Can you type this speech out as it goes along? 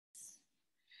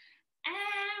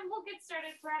we'll get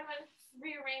started. Bradman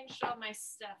rearranged all my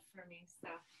stuff for me,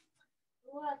 so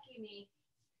lucky me.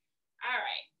 All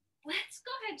right, let's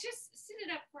go ahead. Just sit it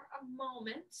up for a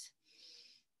moment.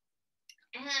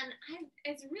 And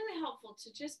it's really helpful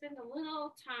to just spend a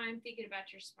little time thinking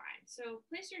about your spine. So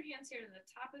place your hands here on the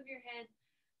top of your head.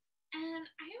 And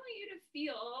I want you to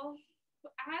feel,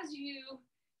 as you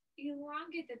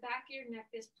elongate the back of your neck,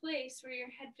 this place where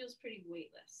your head feels pretty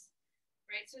weightless,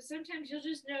 right? So sometimes you'll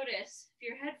just notice if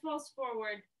your head falls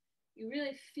forward, you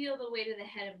really feel the weight of the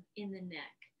head in the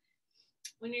neck.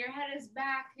 When your head is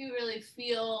back, you really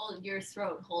feel your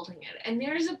throat holding it. And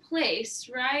there's a place,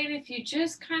 right? If you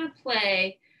just kind of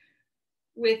play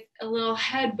with a little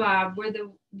head bob where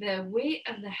the weight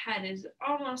of the head is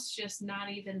almost just not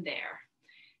even there.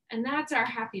 And that's our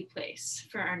happy place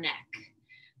for our neck.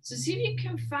 So see if you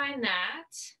can find that.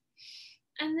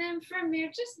 And then from there,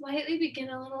 just lightly begin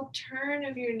a little turn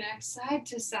of your neck side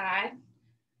to side.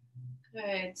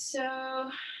 Good. So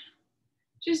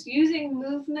just using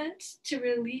movement to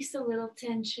release a little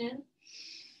tension.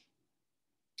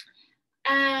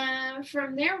 And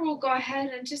from there, we'll go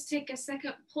ahead and just take a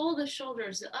second, pull the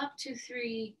shoulders up to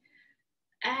 3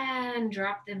 and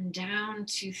drop them down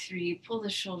to 3. Pull the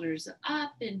shoulders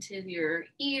up into your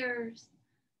ears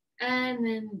and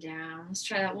then down. Let's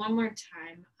try that one more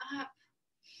time. Up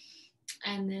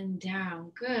and then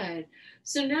down. Good.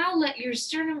 So now let your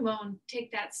sternum bone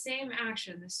take that same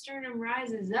action. The sternum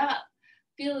rises up.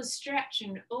 Feel a stretch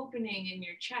and opening in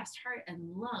your chest, heart,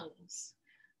 and lungs.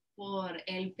 Por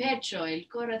el pecho, el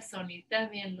corazón, y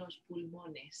también los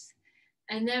pulmones.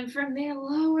 And then from there,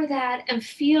 lower that and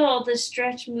feel the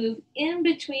stretch move in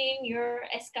between your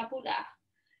escapula,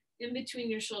 in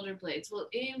between your shoulder blades. We'll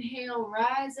inhale,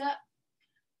 rise up,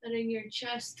 letting your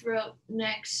chest, throat,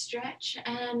 neck stretch,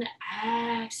 and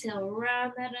exhale,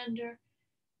 round that under.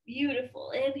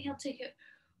 Beautiful. Inhale, take it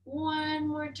one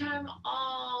more time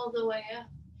all the way up.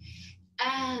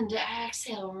 And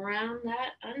exhale, round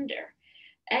that under.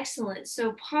 Excellent.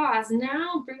 So pause.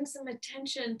 Now bring some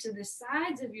attention to the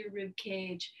sides of your rib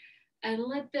cage and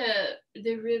let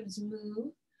the ribs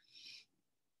move.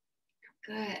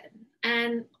 Good.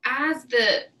 And as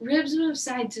the ribs move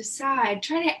side to side,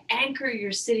 try to anchor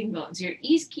your sitting bones, your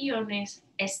isquiones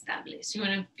estables. You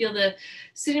want to feel the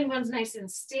sitting bones nice and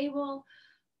stable.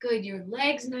 Good. Your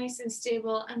legs nice and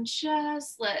stable. And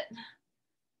just let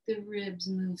the ribs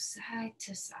move side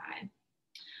to side.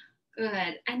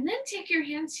 Good. And then take your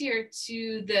hands here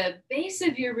to the base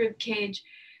of your rib cage.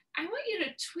 I want you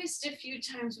to twist a few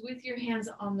times with your hands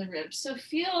on the ribs. So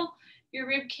feel your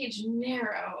rib cage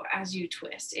narrow as you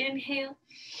twist. Inhale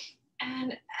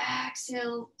and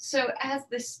exhale. So as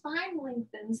the spine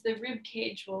lengthens, the rib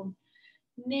cage will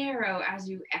narrow as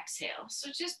you exhale. So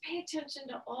just pay attention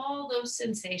to all those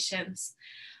sensations.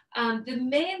 The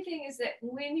main thing is that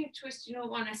when you twist, you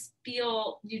don't want to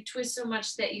feel you twist so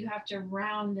much that you have to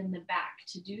round in the back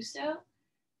to do so.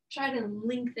 Try to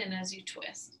lengthen as you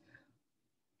twist.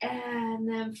 And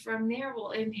then from there,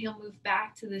 we'll inhale, move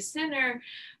back to the center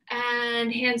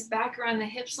and hands back around the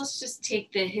hips. Let's just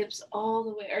take the hips all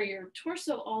the way, or your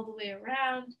torso all the way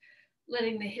around,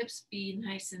 letting the hips be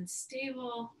nice and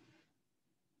stable.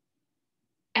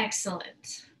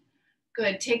 Excellent.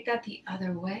 Good. Take that the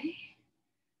other way.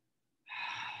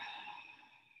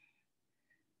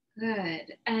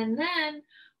 Good. And then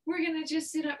we're going to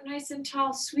just sit up nice and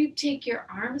tall. Sweep, take your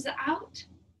arms out.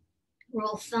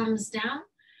 Roll thumbs down.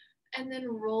 And then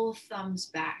roll thumbs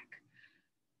back.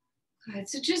 Good.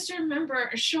 So just remember,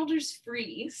 shoulders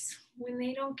freeze when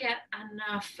they don't get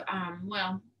enough,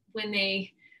 when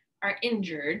they are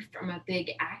injured from a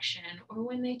big action or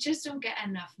when they just don't get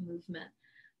enough movement.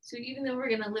 So even though we're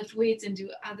going to lift weights and do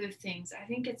other things, I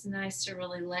think it's nice to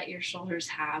really let your shoulders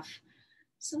have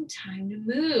some time to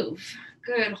move.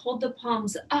 Good. Hold the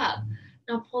palms up.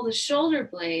 Now pull the shoulder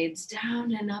blades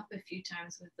down and up a few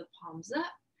times with the palms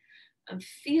up. And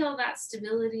feel that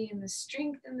stability and the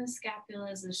strength in the scapula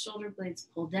as the shoulder blades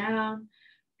pull down.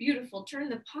 Beautiful. Turn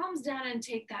the palms down and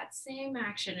take that same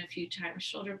action a few times.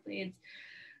 Shoulder blades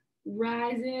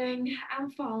rising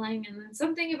and falling. And then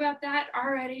something about that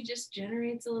already just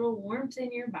generates a little warmth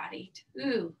in your body.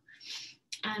 2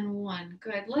 and 1.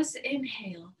 Good. Let's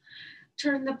inhale.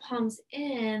 Turn the palms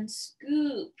in,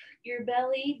 scoop your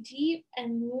belly deep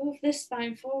and move the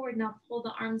spine forward. Now pull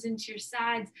the arms into your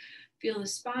sides. Feel the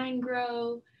spine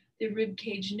grow, the rib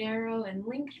cage narrow and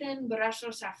lengthen.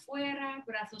 Brazos afuera,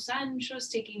 brazos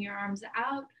anchos, taking your arms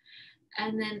out.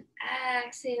 And then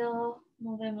exhale,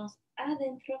 movemos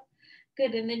adentro.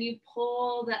 Good, and then you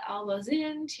pull the elbows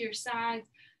in to your sides.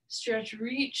 Stretch,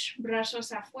 reach,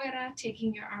 brazos afuera,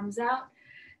 taking your arms out.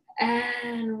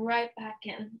 And right back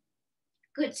in.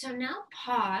 Good, so now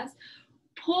pause,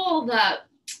 pull the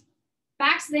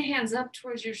backs of the hands up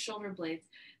towards your shoulder blades.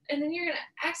 And then you're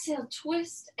gonna exhale,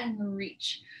 twist and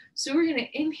reach. So we're gonna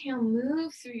inhale,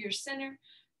 move through your center.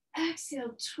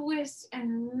 Exhale, twist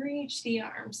and reach the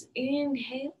arms.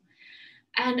 Inhale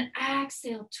and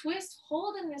exhale, twist,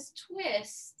 hold in this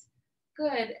twist.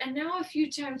 Good, and now a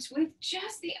few times with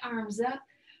just the arms up.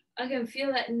 Again,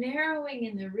 feel that narrowing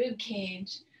in the rib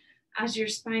cage as your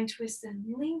spine twists and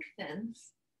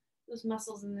lengthens. Those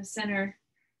muscles in the center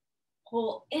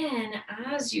pull in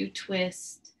as you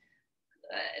twist.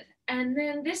 Good. And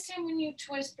then this time when you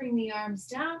twist, bring the arms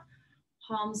down,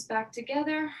 palms back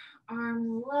together,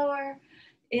 arm lower.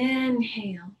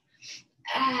 Inhale,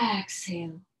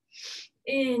 exhale,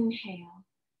 inhale,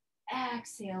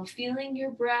 exhale. Feeling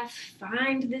your breath,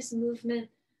 find this movement.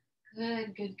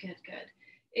 Good, good, good, good.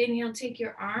 Inhale, take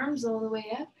your arms all the way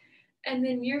up. And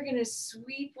then you're gonna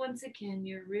sweep once again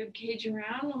your rib cage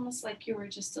around, almost like you were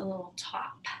just a little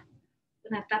top.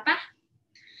 Una tapa.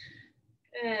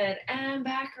 Good, and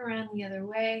back around the other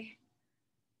way.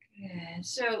 Good,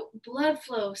 so blood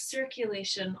flow,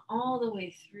 circulation all the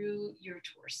way through your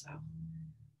torso.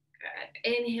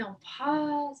 Good, inhale,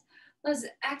 pause. Let's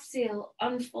exhale,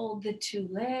 unfold the two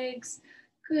legs.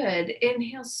 Good,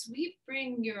 inhale, sweep,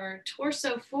 bring your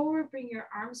torso forward, bring your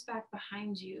arms back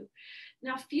behind you.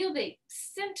 Now feel the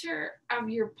center of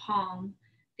your palm,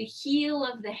 the heel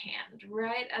of the hand,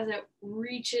 right as it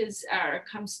reaches or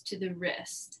comes to the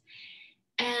wrist.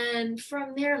 And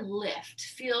from there, lift.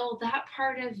 Feel that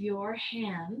part of your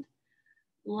hand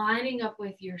lining up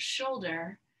with your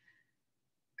shoulder.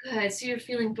 Good, so you're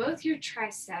feeling both your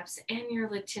triceps and your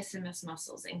latissimus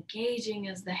muscles engaging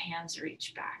as the hands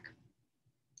reach back.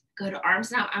 Good,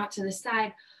 arms now out to the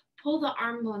side. Pull the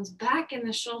arm bones back in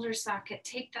the shoulder socket.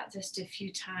 Take that just a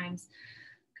few times.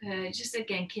 Good, just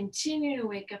again, continue to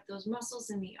wake up those muscles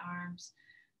in the arms.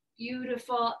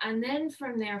 Beautiful, and then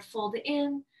from there, fold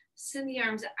in, send the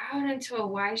arms out into a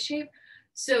Y shape.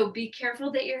 So be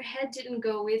careful that your head didn't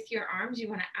go with your arms. You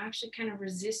want to actually kind of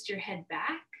resist your head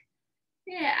back.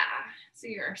 Yeah, so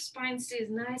your spine stays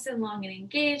nice and long and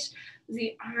engaged.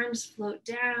 The arms float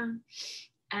down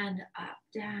and up,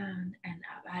 down and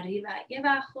up. Arriba y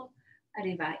abajo,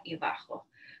 arriba y abajo.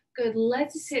 Good,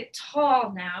 let's sit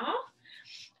tall now.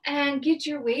 And get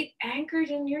your weight anchored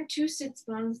in your two sits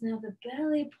bones. Now the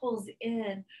belly pulls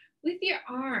in with your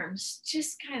arms.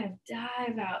 Just kind of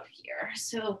dive out here.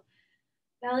 So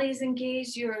belly is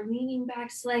engaged. You're leaning back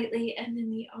slightly. And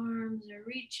then the arms are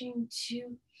reaching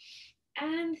 2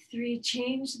 and 3.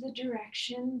 Change the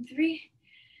direction. 3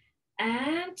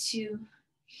 and 2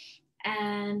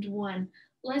 and 1.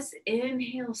 Let's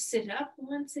inhale, sit up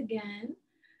once again.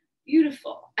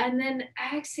 Beautiful. And then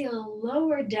exhale,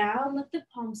 lower down, let the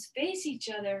palms face each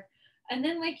other. And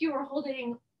then like you were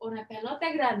holding una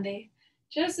pelota grande,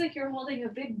 just like you're holding a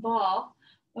big ball,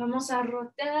 vamos a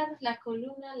rotar la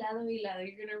columna lado y lado.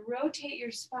 You're going to rotate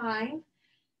your spine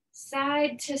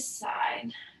side to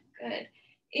side. Good.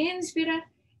 Inspira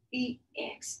y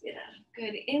expira.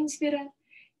 Good. Inspira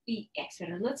y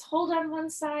expira. Let's hold on one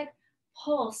side.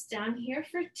 Pulse down here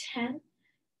for 10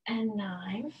 and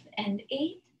 9 and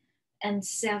 8. And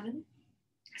 7,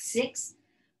 6,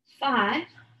 5,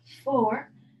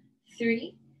 4,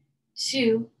 3,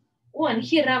 2, 1.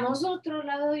 Giramos otro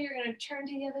lado. You're going to turn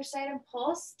to the other side and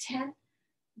pulse. 10,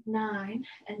 9,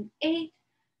 and 8,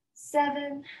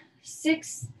 7,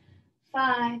 6,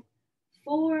 5,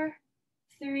 4,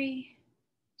 3,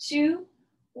 2,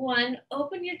 1.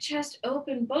 Open your chest,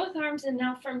 open both arms. And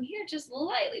now from here, just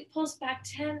lightly pulse back.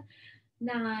 10,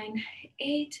 9,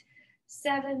 8,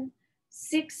 7,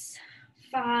 6,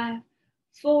 5,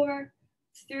 4,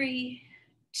 3,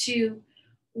 2,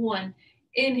 1.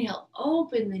 Inhale,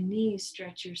 open the knees,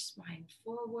 stretch your spine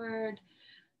forward.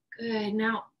 Good.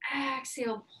 Now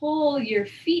exhale, pull your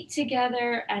feet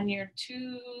together and your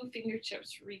 2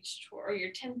 fingertips reach toward, or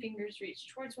your 10 fingers reach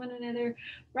towards one another.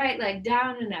 Right leg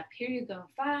down and up. Here you go.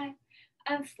 5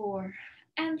 and 4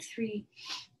 and 3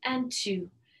 and 2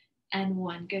 and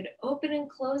 1. Good. Open and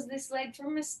close this leg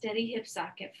from a steady hip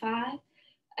socket. 5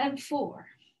 and 4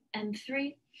 and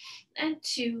 3 and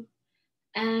 2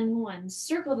 and 1.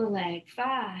 Circle the leg.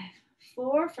 5,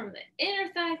 4 from the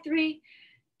inner thigh. 3,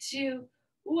 2,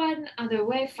 1. Other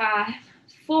way. 5,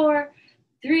 4,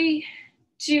 3,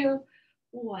 2,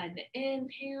 1.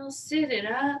 Inhale, sit it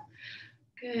up.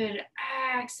 Good.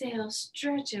 Exhale,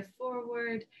 stretch it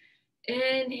forward.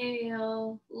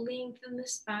 Inhale, lengthen the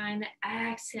spine.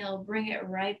 Exhale, bring it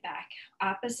right back.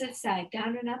 Opposite side,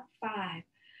 down and up. 5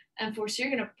 and 4. So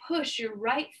you're going to push your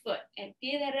right foot, el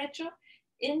pie derecho,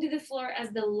 into the floor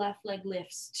as the left leg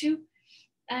lifts. 2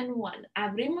 and 1.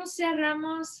 Abrimos,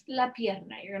 cerramos la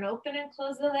pierna. You're going to open and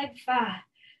close the leg. 5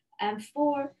 and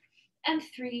 4 and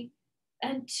 3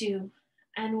 and 2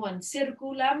 and 1.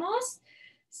 Circulamos.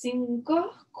 5,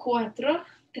 4,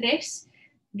 3,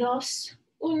 2,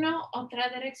 1. Otra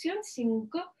dirección. 5,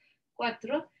 4,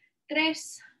 3,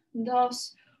 2,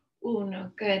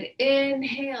 1. Good.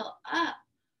 Inhale up.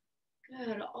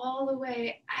 Good. All the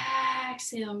way.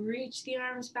 Exhale. Reach the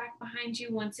arms back behind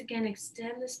you. Once again,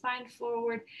 extend the spine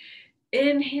forward.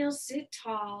 Inhale, sit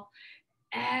tall.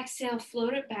 Exhale,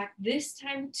 float it back. This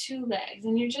time, 2 legs.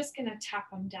 And you're just going to tap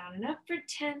them down and up for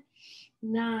 10,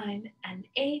 9, and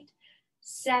 8,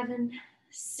 7,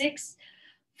 6,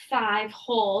 5.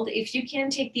 Hold. If you can,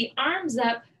 take the arms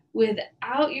up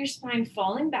without your spine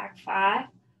falling back. 5,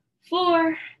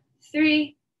 4,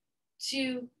 3,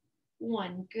 2,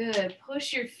 1. Good.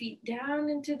 Push your feet down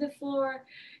into the floor.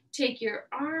 Take your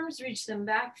arms, reach them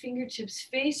back. Fingertips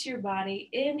face your body.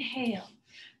 Inhale.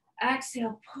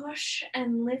 Exhale. Push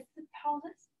and lift the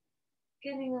pelvis.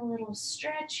 Getting a little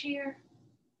stretch here.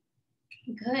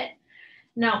 Good.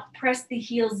 Now press the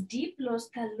heels deep. Los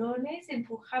talones.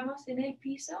 Empujamos en el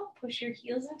piso. Push your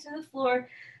heels into the floor.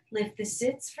 Lift the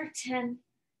sits for 10,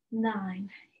 9,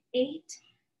 8,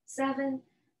 7,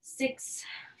 6,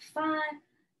 5,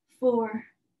 4,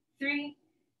 3,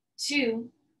 2,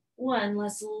 1.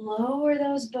 Let's lower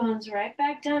those bones right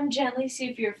back down gently. See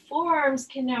if your forearms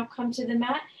can now come to the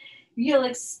mat. You'll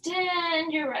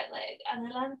extend your right leg.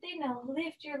 Adelante. Now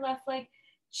lift your left leg.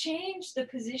 Change the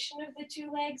position of the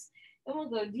 2 legs. And we'll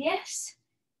go 10,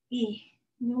 y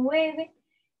 9,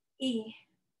 y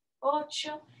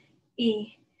 8,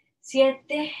 y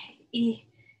 7, y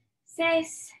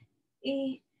 6,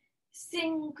 y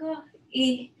 5,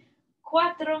 y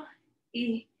 4,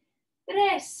 y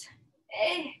 3,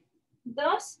 y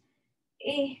 2,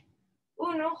 y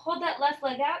 1. Hold that left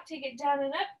leg out. Take it down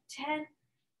and up. 10,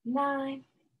 9,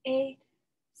 8,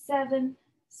 7,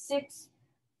 6,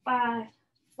 5,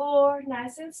 4.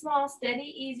 Nice and small. Steady,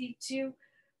 easy. 2,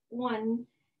 1.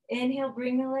 Inhale,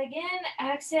 bring the leg in.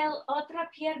 Exhale, otra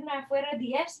pierna afuera.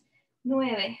 10, 9,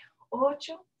 8,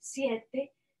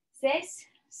 7, 6,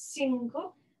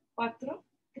 5, 4,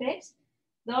 3, 2,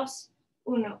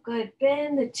 1. Good.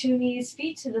 Bend the 2 knees,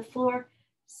 feet to the floor.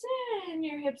 Send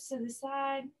your hips to the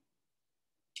side.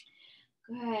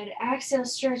 Good. Exhale,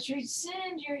 stretch, reach.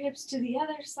 Send your hips to the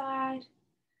other side.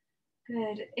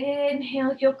 Good.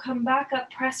 Inhale, you'll come back up.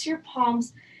 Press your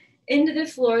palms into the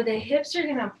floor. The hips are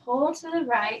going to pull to the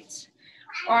right.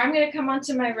 Or I'm going to come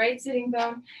onto my right sitting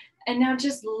bone. And now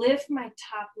just lift my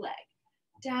top leg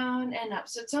down and up.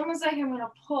 So it's almost like I'm going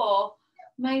to pull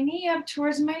my knee up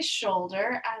towards my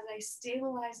shoulder as I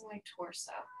stabilize my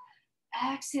torso.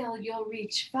 Exhale, you'll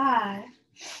reach 5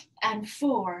 and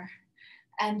 4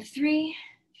 and 3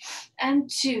 and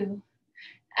 2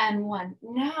 and 1.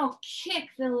 Now kick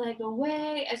the leg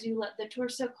away as you let the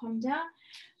torso come down.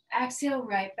 Exhale,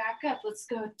 right back up. Let's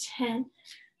go 10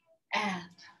 and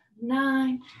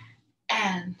 9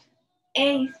 and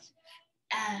 8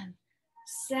 and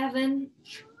 7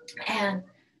 and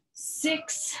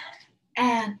 6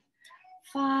 and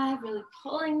 5. Really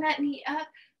pulling that knee up.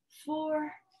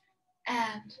 4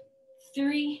 and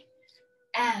 3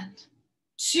 and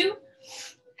 2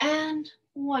 and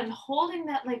 1. Holding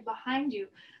that leg behind you.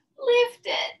 Lift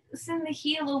it. Send the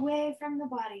heel away from the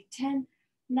body. 10,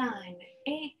 9,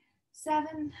 8,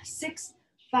 7, 6,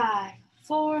 5,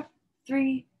 4,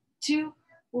 3, 2,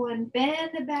 1.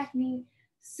 Bend the back knee.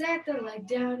 Set the leg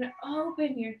down.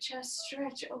 Open your chest.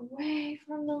 Stretch away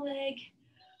from the leg.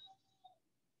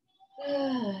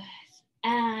 Good.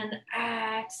 And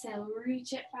exhale.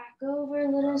 Reach it back over. A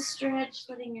little stretch.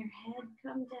 Letting your head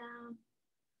come down.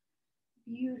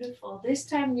 Beautiful. This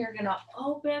time you're going to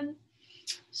open.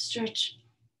 Stretch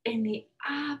in the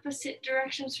opposite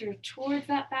direction. So towards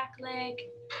that back leg.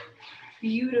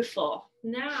 Beautiful.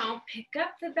 Now pick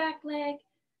up the back leg.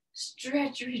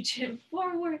 Stretch, reach it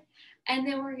forward. And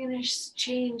then we're going to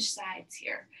change sides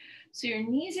here. So your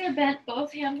knees are bent,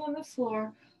 both hands on the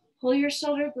floor. Pull your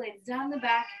shoulder blades down the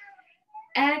back.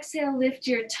 Exhale, lift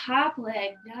your top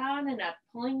leg down and up,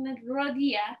 pulling the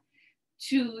rodilla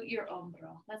to your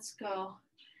hombro. Let's go.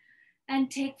 And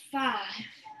take 5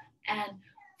 and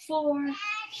 4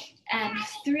 and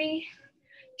 3.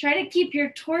 Try to keep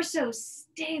your torso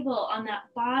stable on that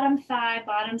bottom thigh,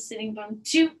 bottom sitting bone.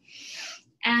 2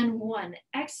 and 1.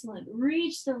 Excellent.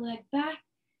 Reach the leg back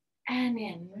and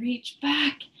in. Reach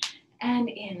back and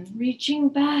in. Reaching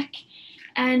back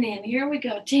and in. Here we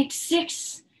go. Take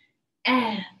 6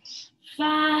 and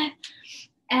 5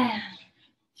 and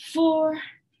 4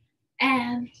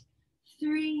 and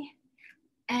 3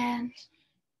 and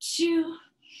 2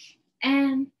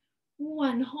 and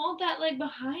 1. Hold that leg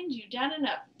behind you, down and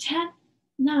up. 10,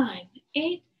 9,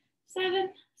 8, 7,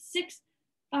 6,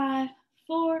 5,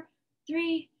 4,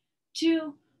 3,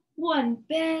 2, 1.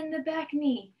 Bend the back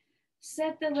knee.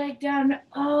 Set the leg down.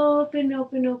 Open,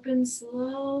 open, open.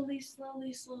 Slowly,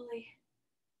 slowly, slowly.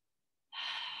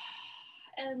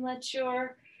 And let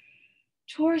your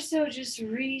torso just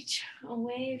reach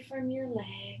away from your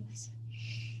legs.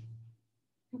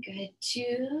 Good.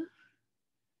 2.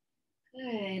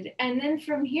 Good. And then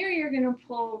from here, you're going to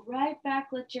pull right back.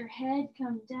 Let your head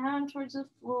come down towards the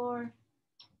floor.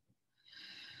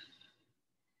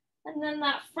 And then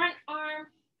that front arm,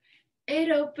 it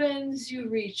opens. You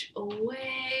reach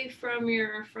away from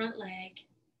your front leg.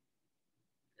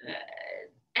 Good.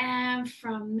 And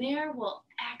from there, we'll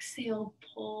exhale,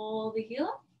 pull the heel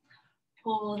up,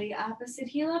 pull the opposite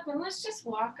heel up. And let's just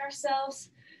walk ourselves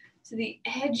to the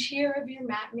edge here of your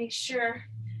mat. Make sure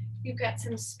you've got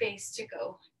some space to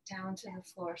go down to the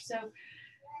floor. So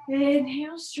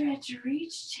inhale, stretch,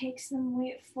 reach, take some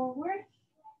weight forward.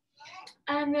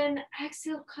 And then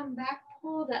exhale, come back,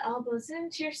 pull the elbows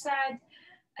into your side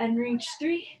and reach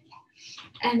 3.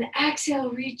 And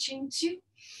exhale, reaching 2.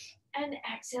 And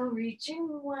exhale, reaching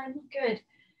 1. Good.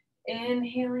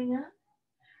 Inhaling up.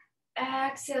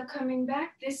 Exhale, coming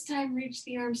back. This time, reach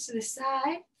the arms to the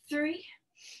side. 3.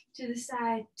 To the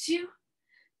side. 2.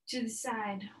 To the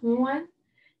side. 1.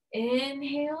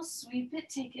 Inhale, sweep it,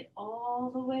 take it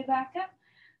all the way back up.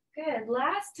 Good.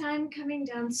 Last time, coming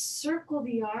down, circle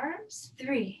the arms.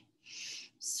 3.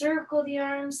 Circle the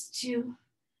arms. 2.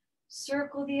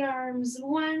 Circle the arms.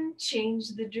 1.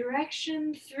 Change the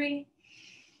direction. 3.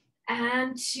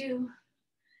 And 2.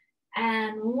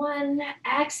 And 1.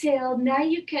 Exhale. Now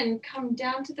you can come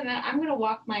down to the mat. I'm going to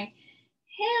walk my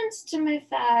hands to my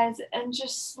thighs and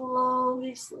just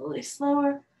slowly, slowly,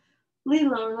 slower.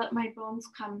 Lower, let my bones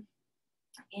come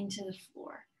into the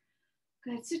floor.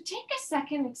 Good. So take a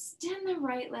second, extend the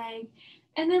right leg,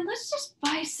 and then let's just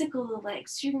bicycle the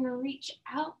legs. So you're going to reach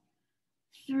out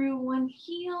through one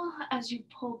heel as you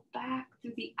pull back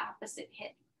through the opposite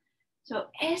hip. So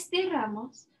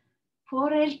estiramos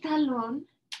por el talón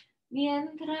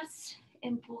mientras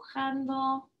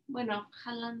empujando,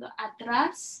 jalando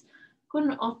atrás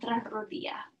con otra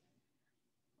rodilla.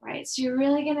 Right, so you're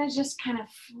really gonna just kind of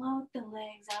float the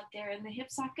legs out there in the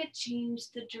hip socket,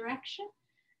 change the direction.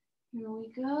 Here we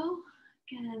go.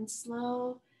 Again,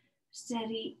 slow,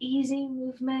 steady, easy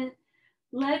movement.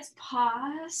 Let's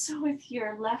pause with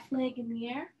your left leg in the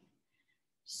air.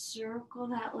 Circle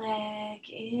that leg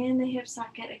in the hip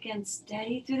socket. Again,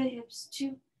 steady through the hips.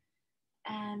 2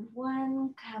 and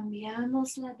 1.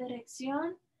 Cambiamos la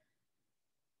dirección.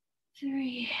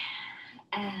 3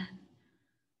 and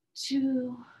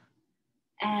 2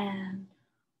 and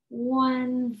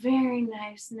 1. Very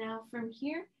nice. Now from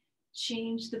here,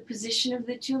 change the position of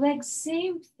the 2 legs.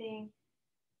 Same thing.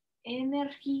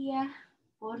 Energía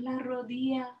por la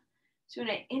rodilla. So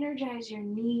to energize your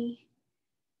knee.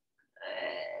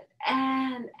 Good.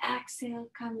 And exhale.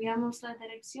 Cambiamos la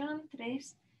dirección.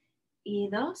 3 y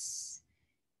 2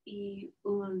 y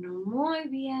 1. Muy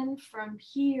bien. From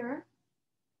here,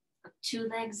 2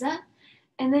 legs up.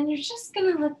 And then you're just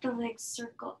going to let the legs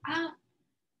circle out,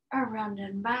 around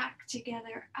and back,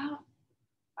 together, out,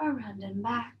 around and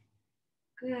back.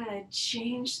 Good.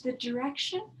 Change the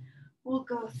direction. We'll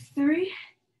go 3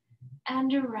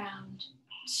 and around,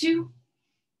 2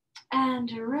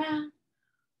 and around,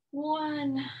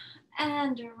 1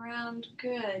 and around.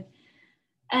 Good.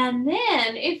 And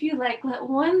then, if you like, let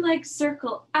one leg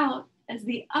circle out as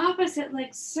the opposite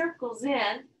leg circles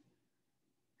in.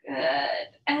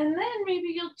 Good. And then maybe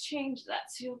you'll change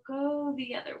that. So you'll go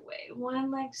the other way.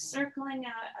 One leg circling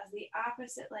out as the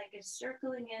opposite leg is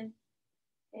circling in.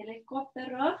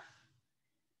 Helicóptero.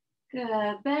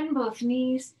 Good. Bend both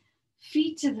knees,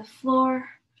 feet to the floor,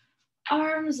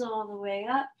 arms all the way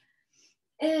up.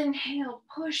 Inhale,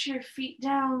 push your feet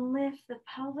down, lift the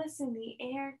pelvis in the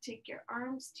air. Take your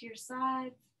arms to your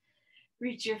sides.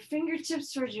 Reach your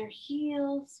fingertips towards your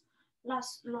heels.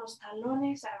 Los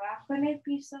talones abajo en el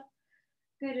piso.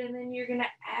 Good, and then you're gonna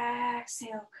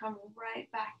exhale, come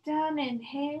right back down,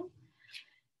 inhale.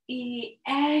 Y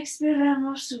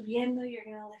expiramos, subiendo, you're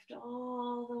gonna lift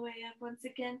all the way up once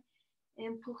again.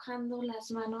 Empujando las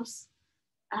manos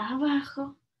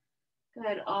abajo.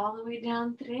 Good, all the way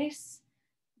down, 3,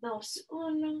 2,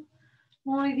 1.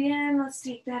 Muy bien, let's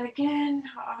take that again.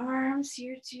 Arms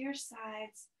here to your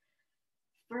sides.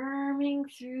 Firming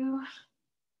through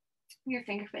your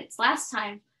fingertips. Last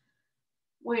time,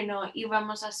 y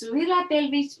vamos a subir la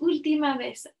pelvis, última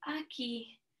vez,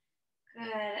 aquí.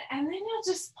 Good, and then you'll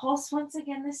just pulse once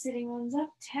again, the sitting bones up,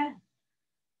 10,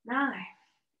 9,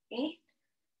 8,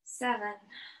 7,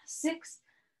 6,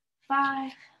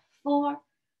 5, 4,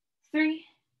 3,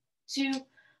 2,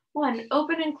 1.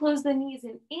 Open and close the knees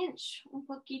an inch, un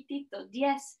poquitito.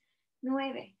 10,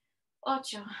 9, 8,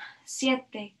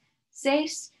 7,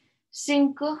 6,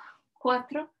 5,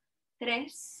 4, 3,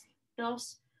 2,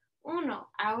 1.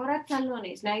 Ahora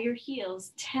talones. Now your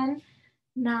heels. 10,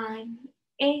 9,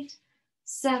 8,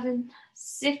 7,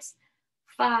 6,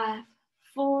 5,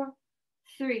 4,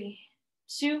 3,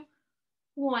 2,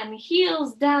 1.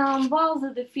 Heels down, balls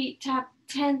of the feet tap.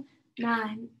 10,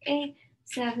 9, 8,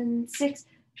 7, 6,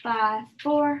 5,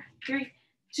 4, 3,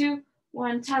 2,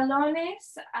 1.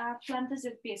 Talones a plantas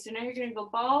de pies. So now you're going to go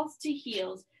balls to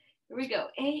heels. Here we go.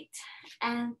 8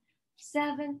 and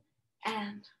 7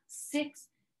 and 6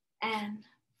 and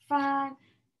 5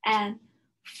 and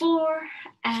 4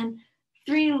 and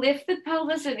 3. Lift the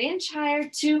pelvis an inch higher.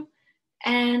 2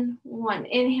 and 1.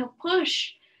 Inhale,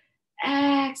 push.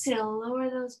 Exhale, lower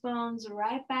those bones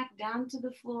right back down to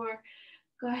the floor.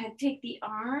 Go ahead, take the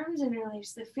arms and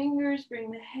release the fingers. Bring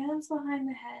the hands behind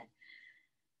the head.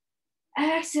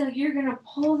 Exhale, you're going to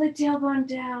pull the tailbone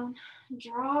down,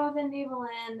 draw the navel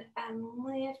in, and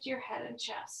lift your head and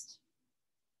chest.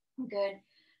 Good.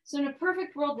 So in a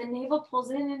perfect world, the navel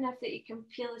pulls in enough that you can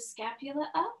peel the scapula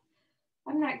up.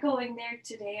 I'm not going there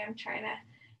today. I'm trying to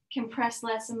compress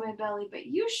less in my belly, but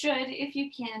you should, if you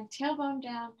can, tailbone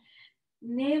down,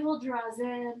 navel draws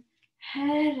in,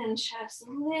 head and chest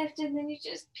lift, and then you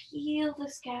just peel the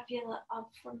scapula up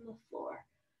from the floor.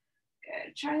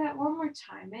 Good. Try that one more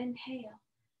time. Inhale.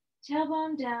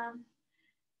 Tailbone down.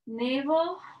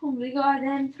 Navel, ombligo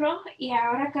adentro. Y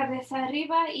ahora cabeza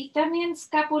arriba y también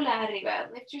scapula arriba.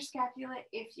 Lift your scapula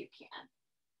if you can.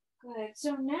 Good.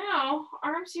 So now,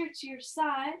 arms here to your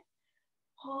side.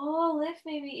 Pull, lift,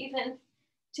 maybe even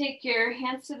take your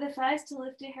hands to the thighs to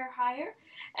lift a hair higher.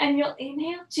 And you'll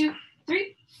inhale, 2,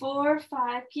 3, 4,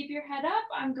 5. Keep your head up.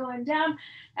 I'm going down.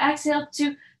 Exhale,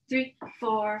 2, 3,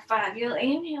 4, 5. You'll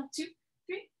inhale, 2,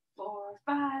 3, 4,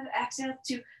 5. Exhale,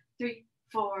 2, 3,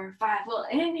 4, 5. We'll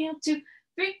inhale, 2,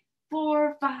 3,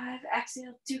 4, 5.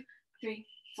 Exhale, 2, 3,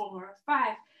 4,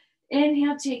 5.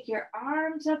 Inhale, take your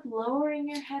arms up, lowering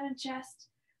your head and chest.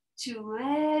 2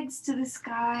 legs to the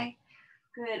sky.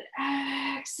 Good.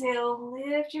 Exhale,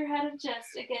 lift your head and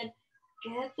chest. Again,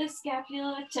 get the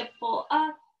scapula to pull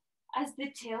up as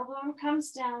the tailbone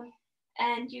comes down,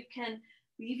 and you can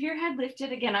leave your head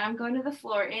lifted. Again, I'm going to the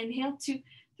floor. Inhale, 2,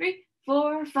 3,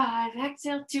 4, 5.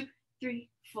 Exhale, 2, 3,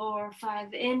 4,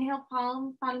 5. Inhale,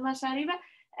 palmas arriba.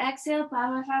 Exhale,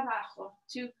 palmas abajo.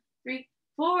 2, 3,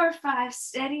 4, 5.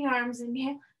 Steady arms.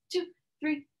 Inhale, 2,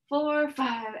 3, 4,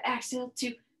 5. Exhale,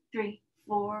 2, 3,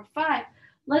 4, 5.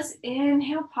 Let's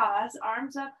inhale, pause,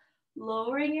 arms up,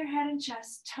 lowering your head and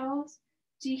chest, toes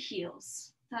to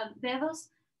heels. Dedos,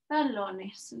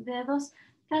 talones, dedos,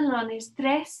 talones.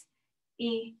 3,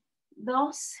 y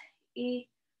 2, y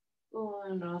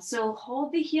 1. So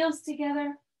hold the heels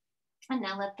together, and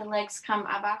now let the legs come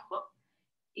abajo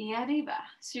y arriba.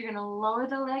 So you're going to lower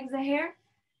the legs a hair,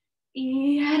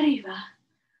 y arriba,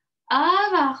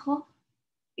 abajo,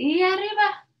 y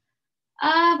arriba,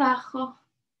 abajo,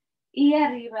 y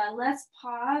arriba. Let's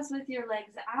pause with your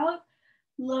legs out,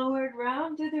 lowered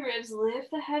round through the ribs.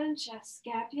 Lift the head and chest,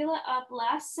 scapula up.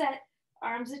 Last set,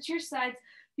 arms at your sides.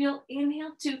 You'll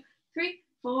inhale, 2, 3,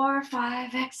 4,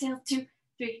 5. Exhale, 2,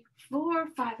 3, 4,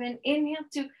 5. And inhale,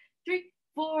 2, 3,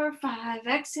 4, 5.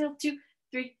 Exhale, 2,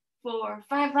 3, 4,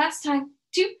 5. Last time,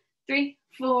 2, 3,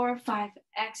 4, 5.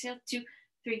 Exhale, 2,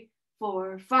 3,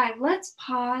 4, 5. Let's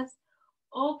pause.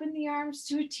 Open the arms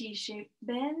to a T shape.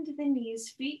 Bend the knees,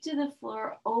 feet to the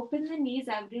floor. Open the knees,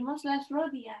 abrimos las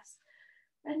rodillas.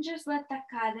 And just let the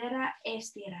cadera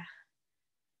estira.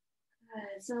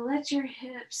 Good. So let your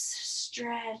hips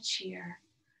stretch here.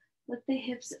 Let the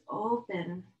hips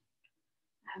open.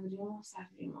 Abrimos,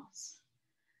 abrimos.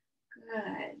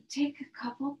 Good. Take a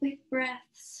couple big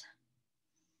breaths.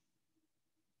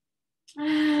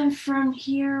 And from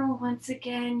here, once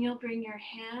again, you'll bring your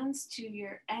hands to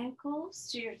your ankles,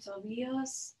 to your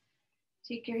tobillos.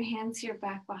 Take your hands here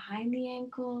back behind the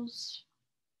ankles.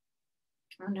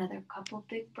 Another couple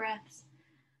big breaths.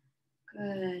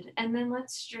 Good. And then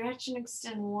let's stretch and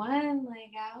extend one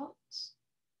leg out.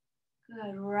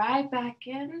 Good. Right back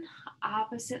in.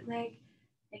 Opposite leg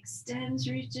extends,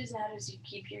 reaches out as you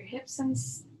keep your hips and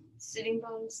sitting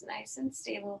bones nice and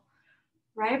stable.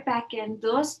 Right back in.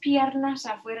 Dos piernas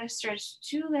afuera. Stretch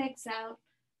 2 legs out.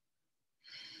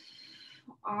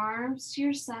 Arms to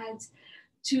your sides.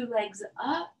 2 legs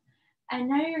up. And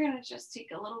now you're going to just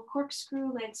take a little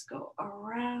corkscrew. Legs go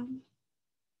around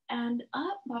and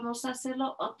up. Vamos a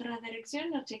hacerlo otra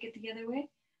dirección. Now take it the other way.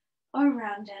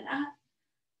 Around and up.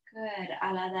 Good.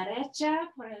 A la derecha,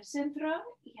 por el centro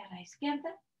y a la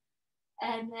izquierda.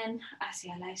 And then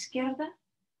hacia la izquierda,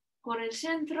 por el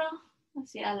centro,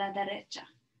 hacia la derecha.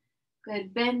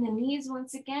 Good. Bend the knees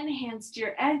once again. Hands to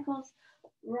your ankles.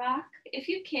 Rock, if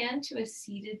you can, to a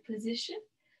seated position.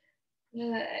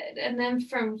 Good. And then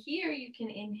from here, you can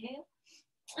inhale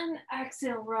and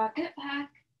exhale, rock it back.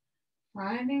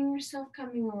 Finding yourself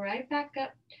coming right back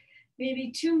up.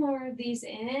 Maybe 2 more of these.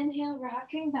 Inhale,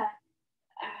 rocking back.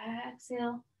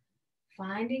 Exhale.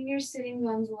 Finding your sitting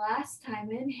bones. Last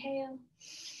time. Inhale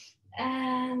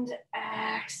and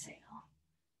exhale.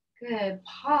 Good.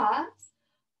 Pause.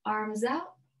 Arms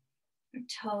out.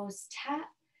 Toes tap.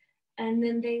 And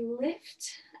then they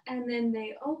lift. And then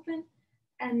they open.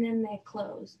 And then they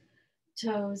close.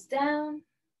 Toes down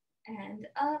and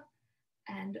up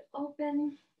and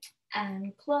open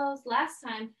and close. Last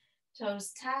time.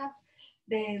 Toes tap.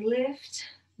 They lift.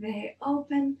 They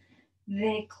open.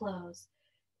 They close.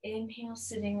 Inhale,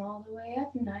 sitting all the way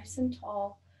up, nice and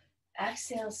tall.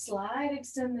 Exhale, slide,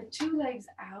 extend the 2 legs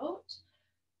out.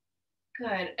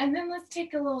 Good. And then let's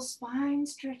take a little spine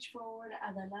stretch forward,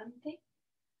 adelante.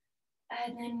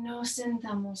 And then nos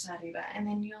sentamos arriba. And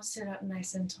then you'll sit up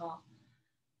nice and tall.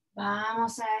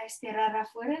 Vamos a estirar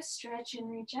afuera, stretch and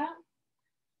reach out.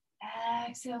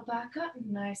 Exhale, back up,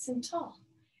 nice and tall.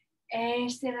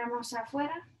 Estiramos afuera.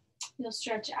 You'll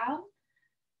stretch out.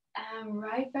 And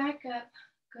right back up.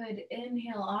 Good.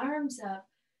 Inhale, arms up.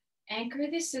 Anchor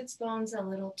the sits bones, a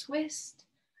little twist.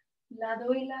 Lado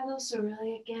y lado. So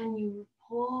really, again, you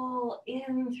pull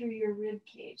in through your rib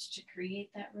cage to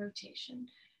create that rotation.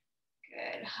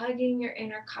 Good. Hugging your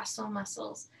intercostal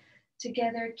muscles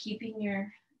together, keeping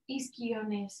your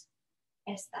isquiones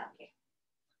estable.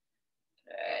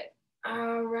 Good.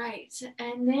 All right.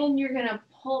 And then you're going to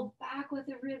pull back with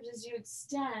the ribs as you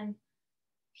extend.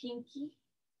 Pinky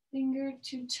finger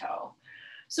to toe.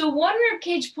 So one rib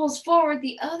cage pulls forward,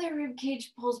 the other rib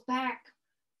cage pulls back.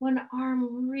 One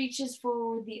arm reaches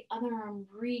forward, the other arm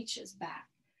reaches back.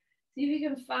 See if you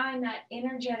can find that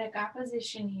energetic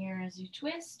opposition here as you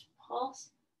twist, pulse,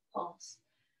 pulse.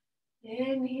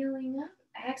 Inhaling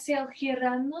up, exhale,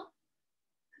 girando.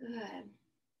 Good.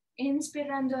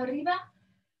 Inspirando arriba,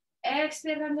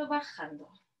 expirando, bajando.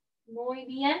 Muy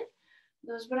bien.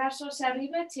 Los brazos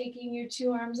arriba, taking your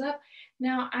 2 arms up.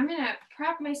 Now I'm gonna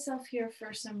prop myself here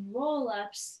for some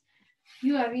roll-ups.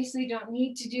 You obviously don't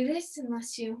need to do this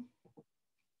unless you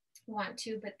want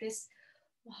to, but this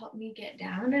will help me get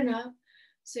down and up.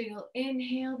 So you'll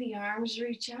inhale, the arms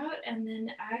reach out, and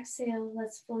then exhale,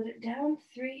 let's float it down.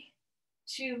 3,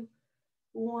 2,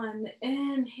 1,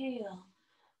 inhale.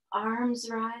 Arms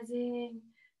rising,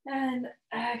 and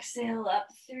exhale up.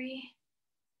 3,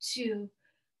 2,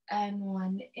 and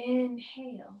 1,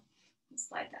 inhale.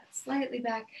 Slide that slightly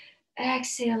back.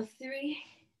 Exhale, 3,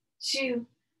 2,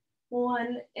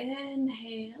 1,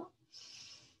 inhale.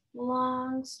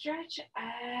 Long stretch.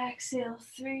 Exhale,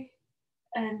 3,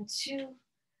 and 2,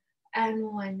 and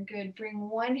 1. Good. Bring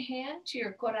one hand to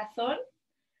your corazón.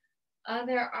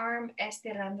 Other arm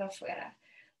estirando afuera.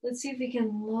 Let's see if we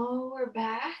can lower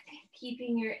back,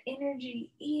 keeping your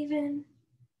energy even.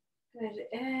 Good.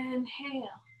 Inhale.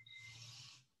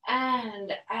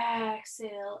 And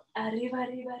exhale, arriba,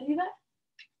 arriba, arriba,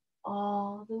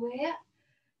 all the way up.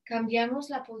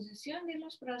 Cambiamos la posición de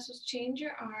los brazos, change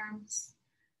your arms.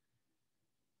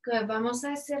 Good, vamos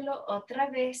a hacerlo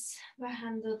otra vez,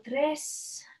 bajando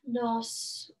 3,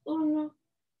 2, 1.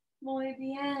 Muy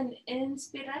bien,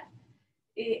 inspirar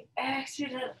y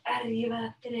expirar,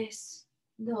 arriba, 3,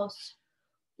 2,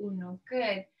 1.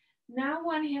 Good. Now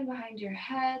one hand behind your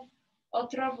head,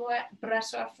 otro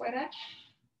brazo afuera.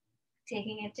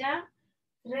 Taking it down.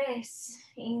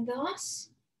 3, y 2,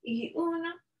 y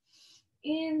 1.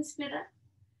 Inspira.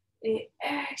 Y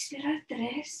expira.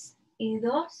 3, y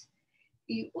 2,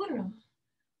 y 1.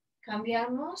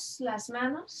 Cambiamos las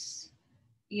manos.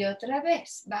 Y otra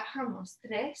vez. Bajamos.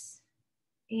 3,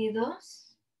 y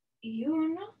 2, y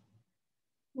 1.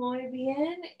 Muy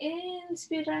bien.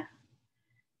 Inspira.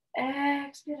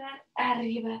 Expira.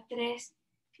 Arriba. 3,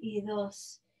 y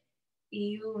 2.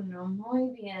 Y 1. Muy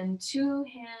bien. 2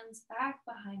 hands back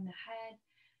behind the head.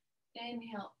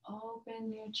 Inhale,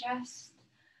 open your chest.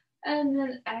 And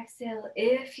then exhale,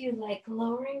 if you like,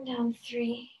 lowering down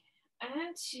 3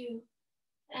 and 2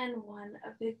 and 1.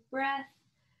 A big breath.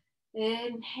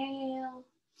 Inhale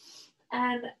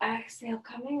and exhale,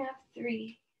 coming up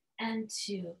 3 and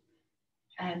 2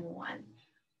 and 1.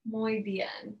 Muy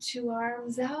bien. 2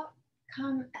 arms out.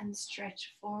 Come and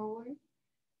stretch forward.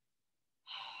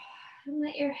 And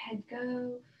let your head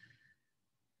go.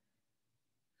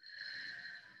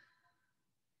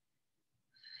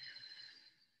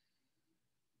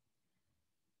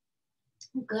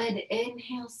 Good.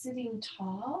 Inhale, sitting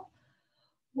tall.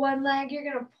 One leg, you're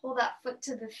going to pull that foot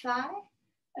to the thigh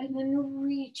and then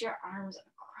reach your arms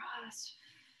across.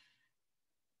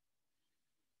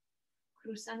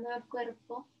 Cruzando el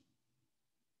cuerpo.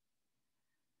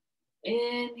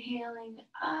 Inhaling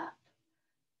up.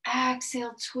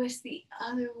 Exhale, twist the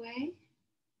other way.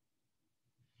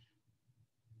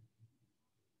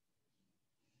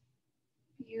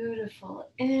 Beautiful.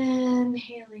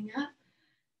 Inhaling up.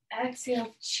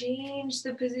 Exhale, change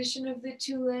the position of the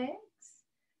two legs.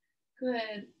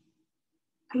 Good.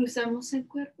 Cruzamos el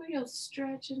cuerpo. You'll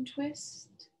stretch and twist.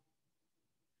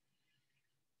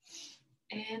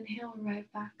 Inhale,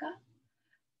 right back up.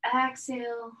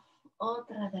 Exhale,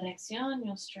 otra dirección.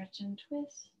 You'll stretch and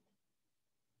twist.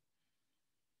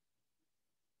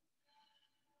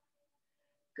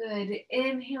 Good.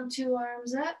 Inhale, two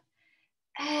arms up.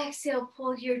 Exhale,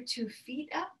 pull your 2 feet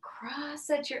up. Cross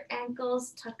at your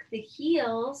ankles. Tuck the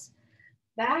heels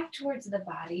back towards the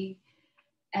body.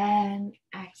 And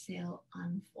exhale,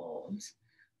 unfold.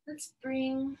 Let's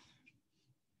bring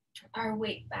our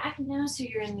weight back now so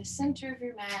you're in the center of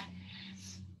your mat.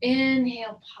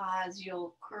 Inhale, pause.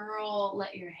 You'll curl,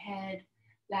 let your head,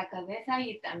 la cabeza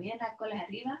y también la cola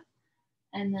arriba.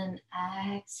 And then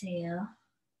exhale,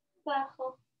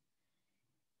 bajo.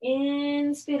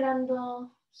 Inspirando,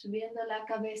 subiendo la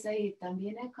cabeza y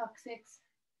también el coccyx.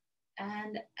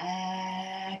 And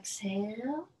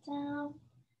exhale, down.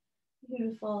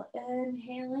 Beautiful.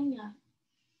 Inhaling up.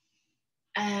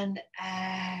 And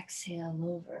exhale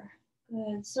over.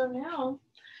 Good. So now,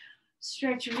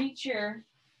 stretch, reach your,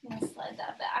 slide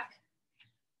that back.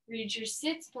 Reach your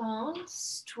sits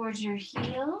bones towards your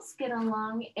heels. Get a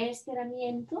long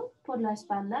estiramiento por la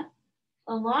espalda.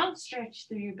 A long stretch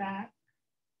through your back.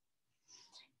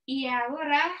 Y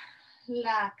ahora,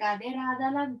 la cadera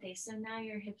adelante. So now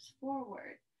your hips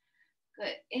forward.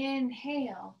 Good.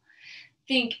 Inhale.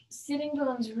 Think sitting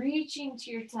bones reaching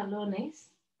to your talones.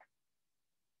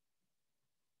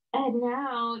 And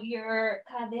now your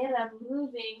cadera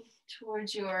moving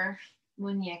towards your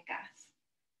muñecas.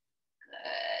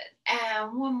 Good.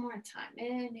 And one more time.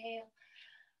 Inhale.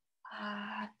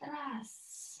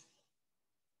 Atrás.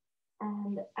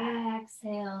 And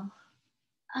exhale.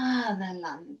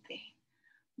 Adelante.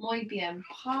 Muy bien.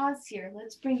 Pause here.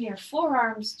 Let's bring your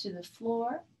forearms to the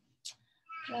floor.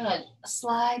 Good.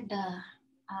 Slide the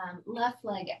left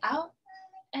leg out.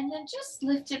 And then just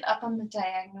lift it up on the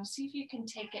diagonal. See if you can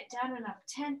take it down and up.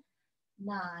 10,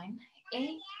 9, 8,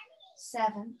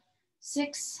 7,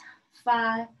 6,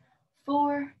 5,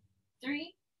 4,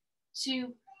 3,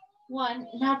 2, 1.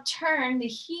 Now turn the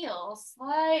heel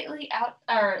slightly out,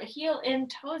 or heel in,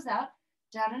 toes out,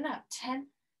 down and up. 10,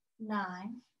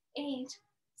 9, 8,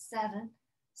 7,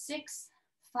 6,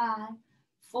 5,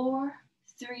 4,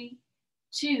 3,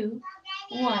 2,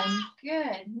 1.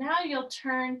 Good. Now you'll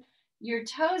turn your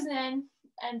toes in,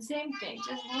 and same thing,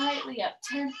 just lightly up.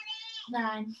 10,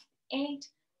 9, 8,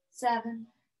 7,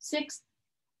 6,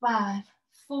 5,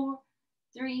 4,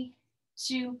 3,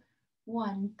 2,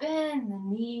 1. Bend the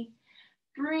knee.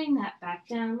 Bring that back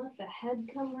down. Let the head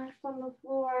come rest on the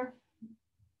floor.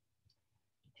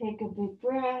 Take a big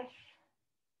breath.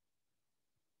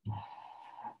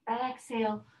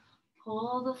 Exhale.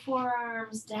 Pull the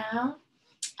forearms down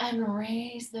and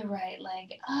raise the right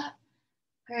leg up.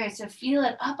 Great, so feel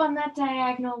it up on that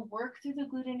diagonal. Work through the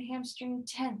glute and hamstring.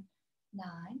 10, 9,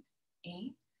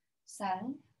 8,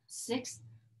 7, 6,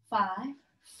 5,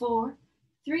 4,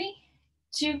 3,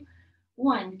 2,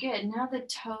 1. Good. Now the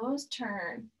toes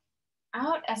turn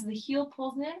out as the heel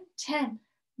pulls in. 10,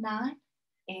 9,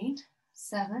 8,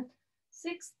 7,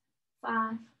 6,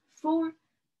 5, 4,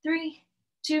 3,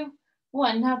 2,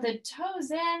 1. Now the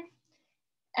toes in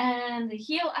and the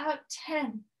heel out.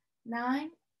 10, 9,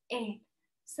 8,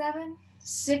 7,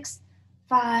 6,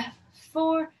 5,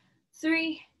 4,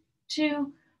 3,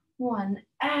 2, 1.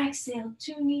 Exhale,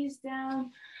 2 knees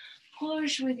down.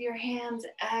 Push with your hands.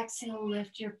 Exhale,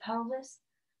 lift your pelvis.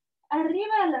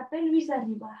 Arriba, la pelvis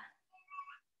arriba.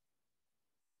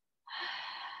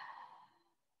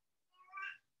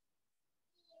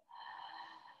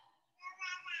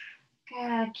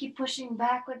 Good. Keep pushing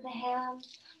back with the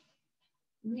hands.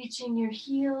 Reaching your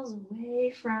heels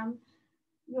away from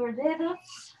your dedos.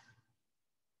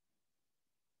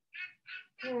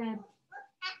 Good.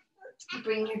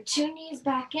 Bring your 2 knees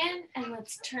back in and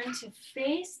let's turn to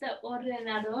face the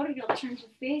ordenador. You'll turn to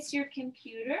face your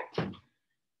computer.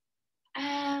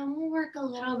 And we'll work a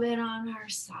little bit on our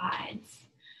sides.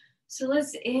 So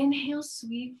let's inhale,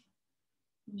 sweep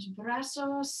los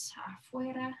brazos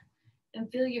afuera and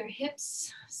feel your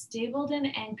hips stabled and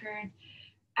anchored.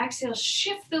 Exhale,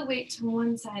 shift the weight to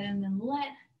one side and then let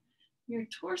your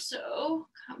torso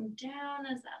come down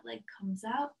as that leg comes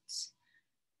out.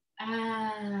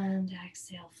 And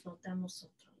exhale, flotamos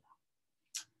otro lado.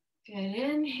 Good,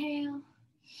 inhale.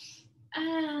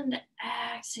 And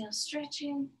exhale,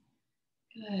 stretching.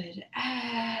 Good,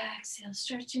 exhale,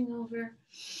 stretching over.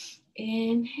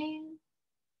 Inhale.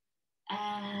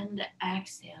 And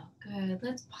exhale, good.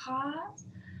 Let's pause.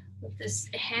 Let this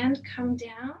hand come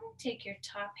down. Take your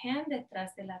top hand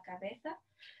detrás de la cabeza.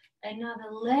 And now the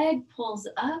leg pulls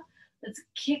up. Let's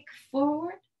kick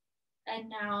forward. And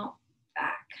now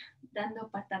back. Dando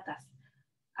patatas.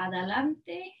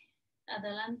 Adelante,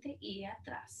 adelante y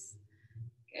atrás.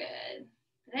 Good.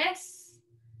 3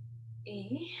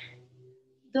 y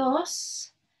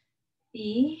 2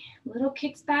 y little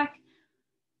kicks back.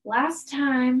 Last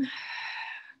time.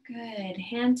 Good.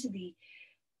 Hand to the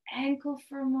ankle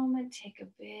for a moment. Take a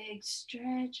big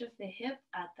stretch of the hip.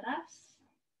 Atrás.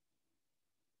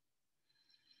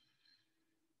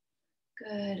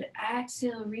 Good.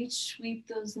 Exhale, reach, sweep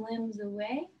those limbs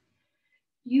away.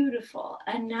 Beautiful.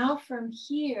 And now from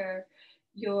here,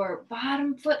 your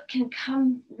bottom foot can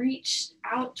come reach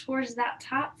out towards that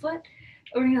top foot.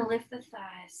 We're going to lift the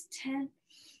thighs. 10,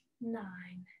 9,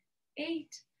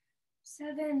 8,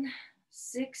 7,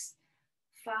 6,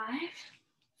 5,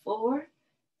 4,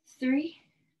 3,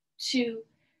 2,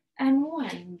 and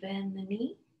 1. Bend the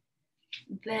knee.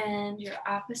 Bend your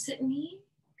opposite knee.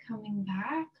 Coming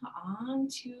back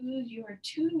onto your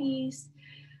 2 knees.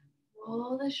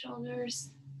 Roll the shoulders.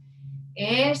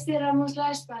 Estiramos la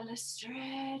espalda.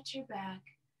 Stretch your back.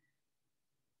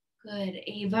 Good.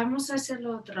 Y vamos a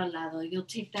hacerlo otro lado. You'll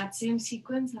take that same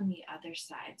sequence on the other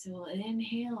side. So we'll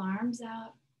inhale, arms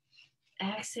out.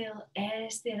 Exhale,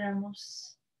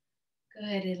 estiramos.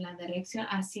 Good. En la dirección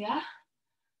hacia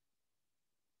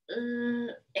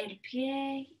el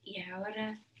pie y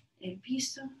ahora el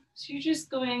piso. So you're just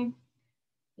going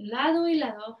lado y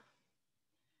lado.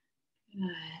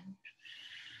 Good.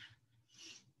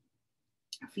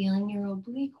 Feeling your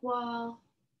oblique wall.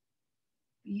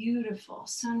 Beautiful.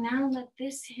 So now let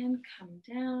this hand come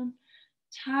down.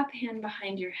 Top hand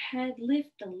behind your head.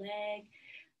 Lift the leg.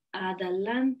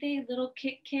 Adelante, little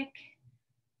kick, kick.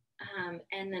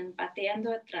 And then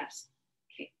pateando atrás.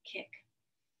 Kick, kick.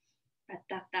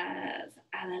 Patatas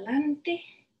adelante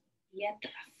y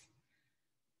atrás.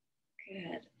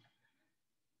 Good.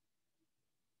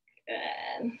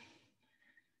 Good.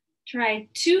 Try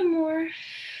 2 more.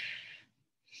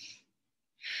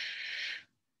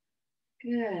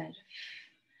 Good.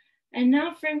 And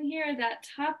now from here, that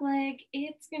top leg,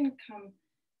 it's going to come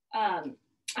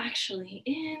actually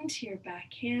into your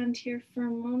back hand here for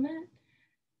a moment.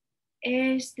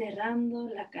 Estirando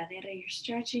la cadera, you're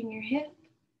stretching your hip.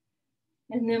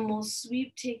 And then we'll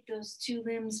sweep, take those 2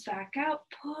 limbs back out,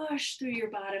 push through your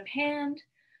bottom hand,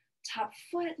 top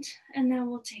foot, and then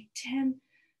we'll take 10,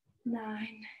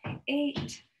 9,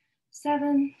 8,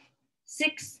 7,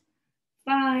 6,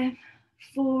 5,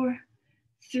 4,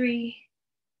 3,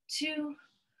 2,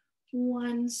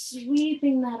 1.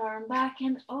 Sweeping that arm back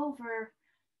and over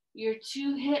your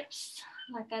 2 hips,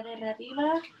 la cadera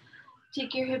arriba.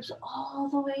 Take your hips all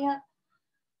the way up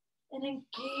and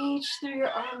engage through your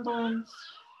arm bones.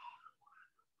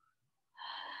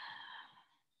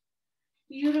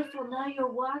 Beautiful. Now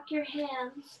you'll walk your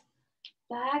hands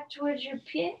back towards your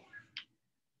pie.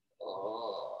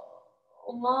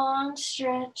 Long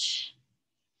stretch.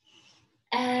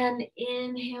 And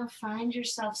inhale, find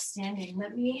yourself standing.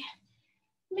 Let me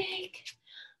make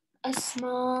a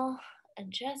small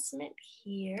adjustment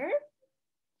here.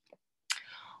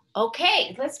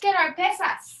 Okay, let's get our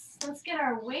pesas. Let's get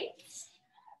our weights.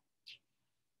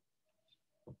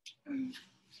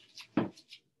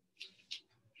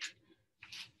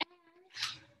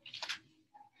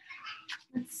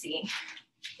 Let's see.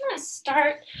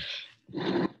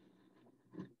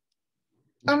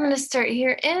 I'm gonna start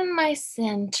here in my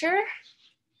center.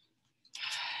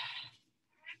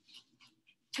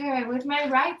 All right, with my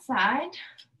right side,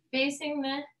 facing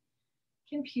the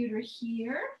computer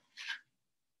here.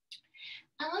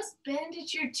 And let's bend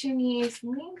at your 2 knees,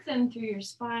 lengthen through your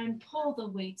spine, pull the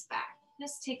weights back.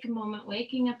 Just take a moment,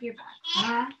 waking up your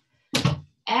back. 5,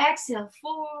 exhale,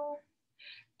 4,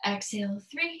 exhale,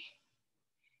 3,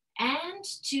 and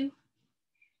 2,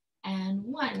 and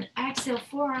 1. Exhale,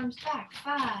 forearms back.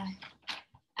 5,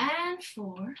 and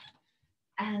 4,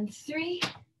 and 3,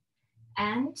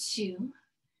 and 2,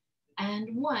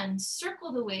 and 1.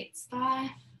 Circle the weights.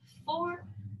 5, 4,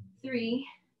 3,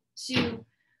 2,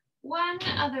 1.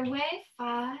 Other way.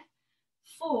 5,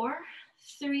 4,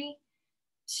 3,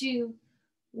 2,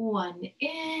 1.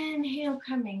 Inhale,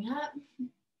 coming up.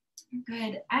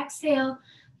 Good. Exhale.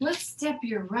 Let's step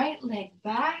your right leg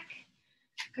back.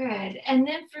 Good. And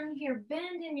then from here,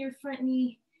 bend in your front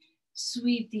knee.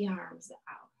 Sweep the arms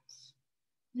out.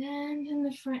 Bend in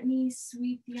the front knee.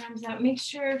 Sweep the arms out. Make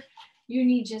sure your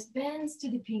knee just bends to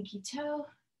the pinky toe.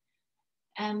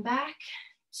 And back.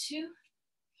 2.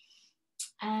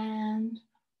 And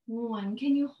 1.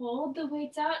 Can you hold the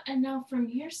weights out? And now from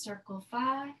here, circle.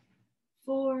 5,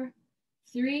 4,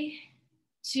 3,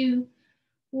 2,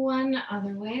 1.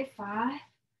 Other way. 5,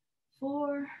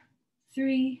 4,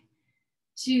 3,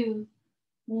 2,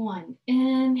 1.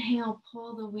 Inhale,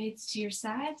 pull the weights to your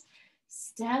sides.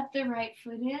 Step the right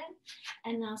foot in.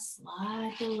 And now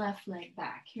slide the left leg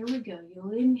back. Here we go.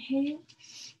 You'll inhale.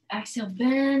 Exhale,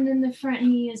 bend in the front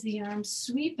knee as the arms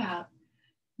sweep out.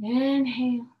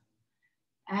 Inhale.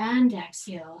 And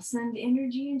exhale. Send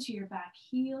energy into your back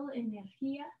heel.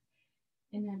 Energía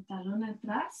en el talón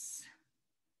atrás.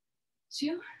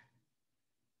 2.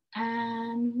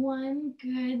 And 1.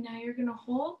 Good. Now you're going to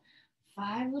hold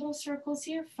 5 little circles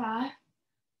here. 5,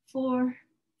 4,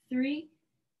 3,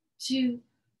 2,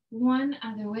 1.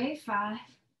 Other way. 5,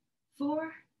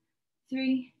 4,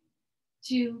 3,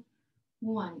 2,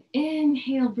 1.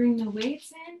 Inhale, bring the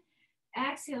weights in.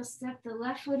 Exhale, step the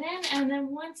left foot in. And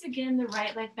then once again, the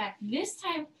right leg back. This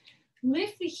time,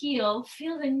 lift the heel.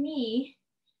 Feel the knee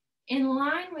in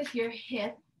line with your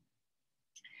hip.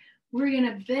 We're going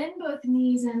to bend both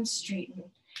knees and straighten.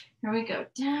 Here we go.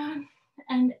 Down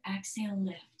and exhale,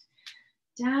 lift.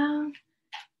 Down,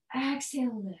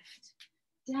 exhale, lift.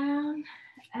 Down,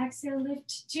 exhale,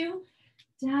 lift. 2.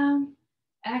 Down,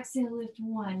 exhale, lift.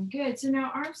 1. Good. So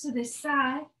now arms to the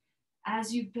side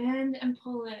as you bend and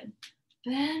pull in.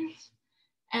 Bend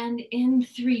and in.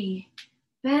 3.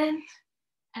 Bend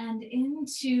and in.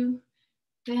 2.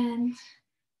 Bend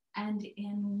and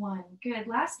in. 1. Good.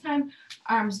 Last time,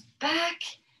 arms back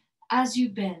as you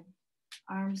bend.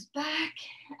 Arms back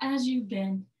as you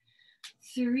bend.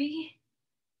 3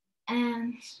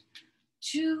 and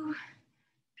 2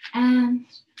 and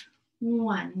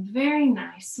 1. Very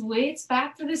nice. Weights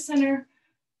back to the center.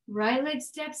 Right leg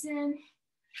steps in.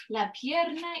 La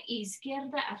pierna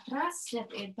izquierda atrás.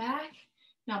 Step it back.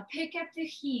 Now pick up the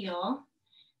heel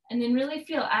and then really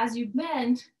feel as you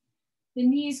bend, the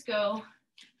knees go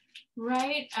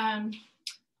right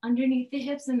underneath the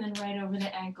hips and then right over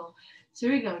the ankle. So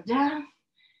here we go. Down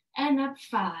and up.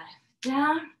 5.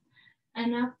 Down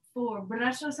and up. 4.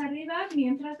 Brazos arriba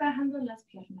mientras bajando las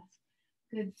piernas.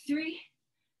 Good. 3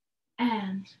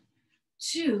 and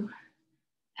 2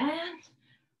 and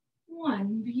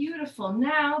 1. Beautiful.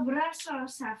 Now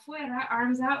brazos afuera,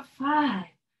 arms out. 5.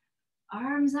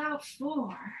 Arms out.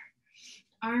 4.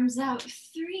 Arms out.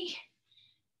 3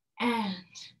 and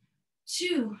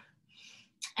 2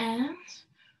 and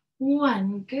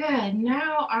 1. Good.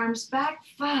 Now arms back.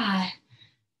 5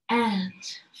 and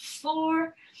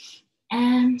 4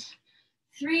 and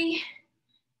 3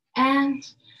 and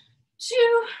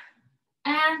 2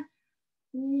 and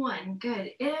 1.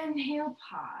 Good. Inhale,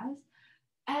 pause.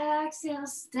 Exhale,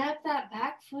 step that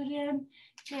back foot in.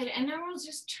 Good. And now we'll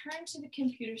just turn to the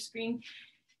computer screen.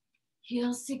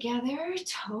 Heels together,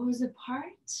 toes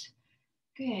apart.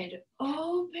 Good.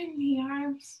 Open the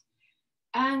arms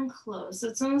and close. So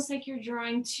it's almost like you're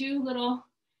drawing 2 little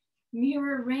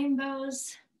mirror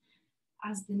rainbows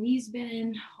as the knees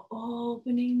bend,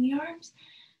 opening the arms.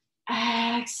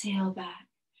 Exhale back.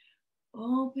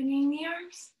 Opening the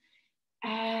arms.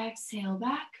 Exhale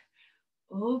back.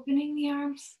 Opening the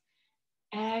arms.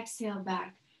 Exhale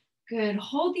back. Good.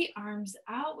 Hold the arms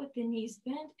out with the knees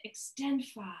bent. Extend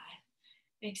 5.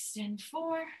 Extend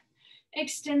 4.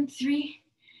 Extend 3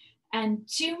 and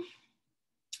 2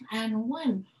 and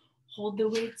 1. Hold the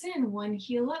weights in. 1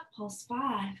 heel up. Pulse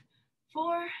 5,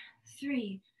 4,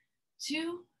 3,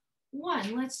 2,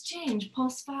 1. Let's change.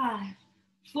 Pulse 5,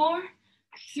 4,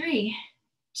 3,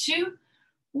 2,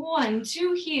 1.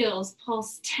 2 heels.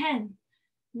 Pulse 10,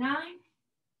 9,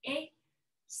 8,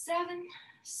 7,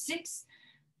 6,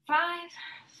 5,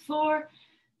 4,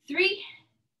 3,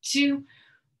 2,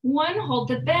 1. Hold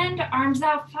the bend. Arms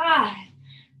out. 5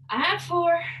 and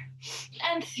 4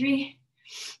 and 3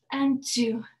 and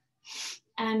 2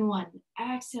 and 1.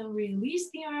 Exhale. Release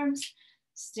the arms.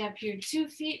 Step your 2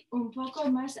 feet un poco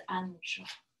más ancho.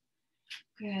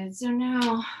 Good. So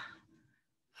now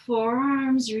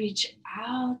forearms reach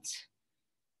out.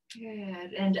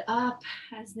 Good. And up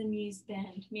as the knees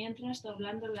bend. Mientras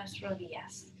doblando las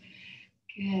rodillas.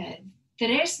 Good.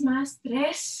 3 más.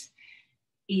 3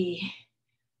 y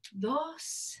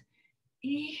dos,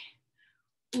 y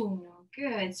uno.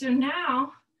 Good. So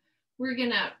now we're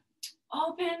gonna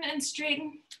open and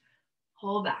straighten,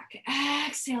 hold back.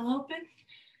 Exhale, open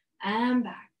and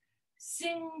back.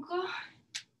 5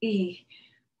 y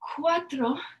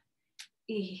 4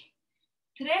 y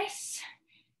 3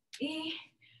 y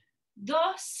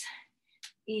 2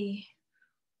 y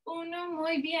 1.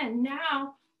 Muy bien.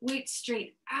 Now weight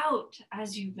straight out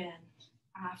as you bend.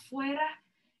 Afuera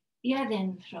y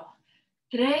adentro.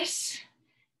 3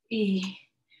 y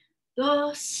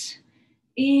 2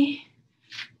 y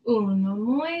 1.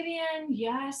 Muy bien.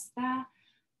 Ya está.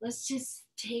 Let's just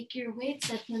take your weight,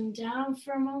 set them down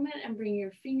for a moment, and bring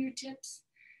your fingertips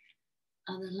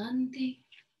adelante.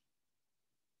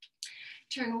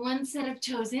 Turn one set of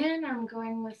toes in. I'm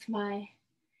going with my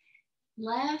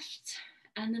left,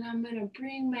 and then I'm going to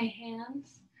bring my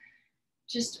hands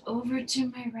just over to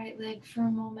my right leg for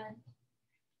a moment,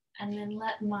 and then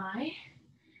let my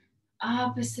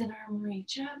opposite arm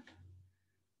reach up.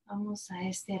 Vamos a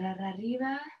estirar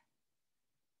arriba.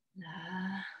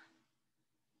 La.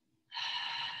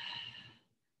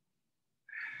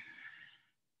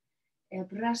 El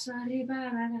brazo arriba,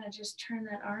 and I'm going to just turn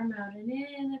that arm out and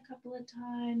in a couple of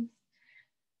times.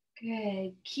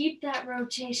 Good. Keep that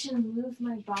rotation. Move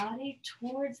my body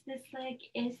towards this leg,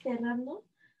 estirando,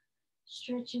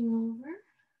 stretching over.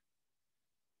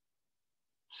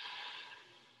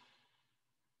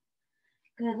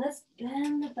 Good. Let's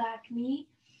bend the back knee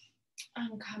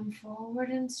and come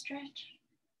forward and stretch.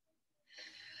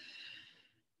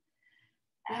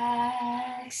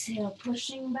 Exhale,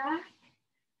 pushing back.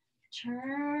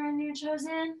 Turn your toes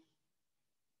in.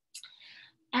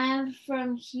 And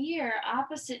from here,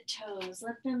 opposite toes,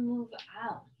 let them move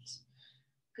out.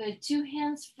 Good. 2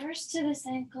 hands first to this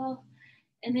ankle.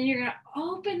 And then you're going to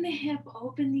open the hip,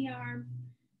 open the arm.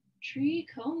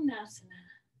 Trikonasana.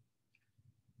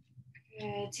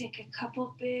 Good. Take a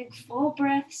couple big full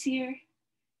breaths here.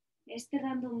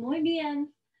 Estirando muy bien.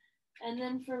 And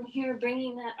then from here,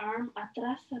 bringing that arm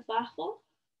atrás, abajo.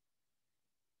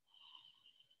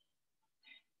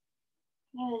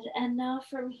 Good. And now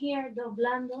from here,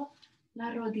 doblando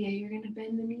la rodilla. You're going to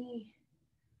bend the knee.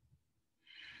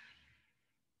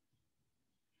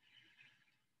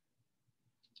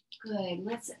 Good.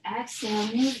 Let's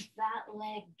exhale. Move that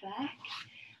leg back.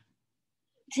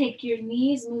 Take your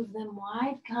knees, move them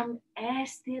wide. Come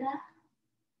estira.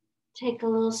 Take a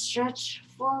little stretch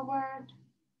forward.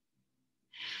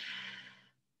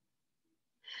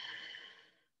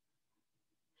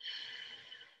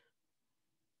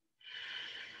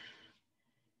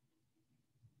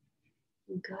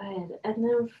 Good. And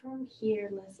then from here,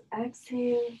 let's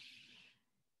exhale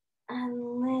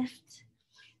and lift.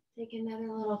 Take another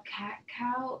little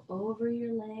cat-cow over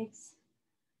your legs.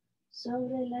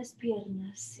 Sobre las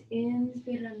piernas.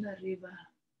 Inspirando arriba.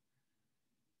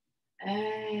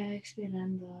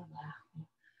 Expirando abajo.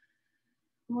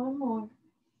 One more.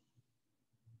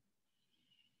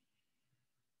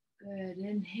 Good.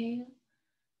 Inhale.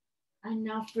 And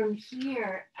now from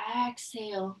here,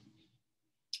 exhale.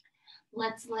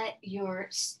 Let's let your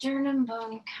sternum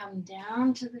bone come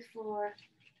down to the floor.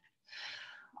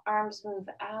 Arms move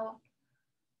out.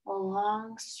 A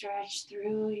long stretch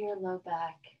through your low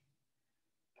back.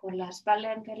 Por la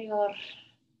espalda anterior.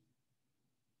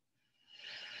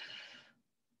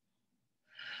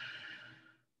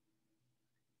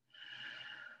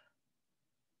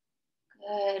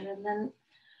 Good. And then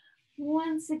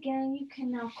once again, you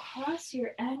can now cross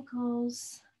your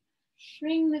ankles.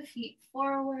 Bring the feet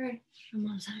forward.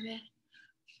 Vamos a ver.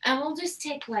 And we'll just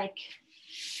take like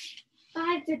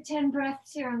 5 to 10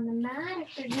 breaths here on the mat.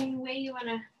 If there's any way you want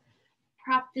to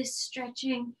prop this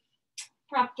stretching,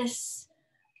 prop this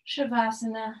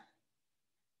shavasana,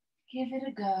 give it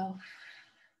a go.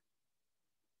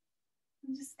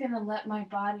 I'm just going to let my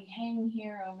body hang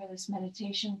here over this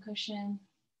meditation cushion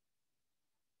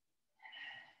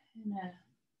in a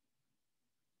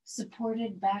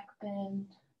supported back bend.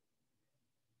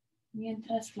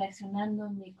 Mientras flexionando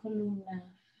mi columna.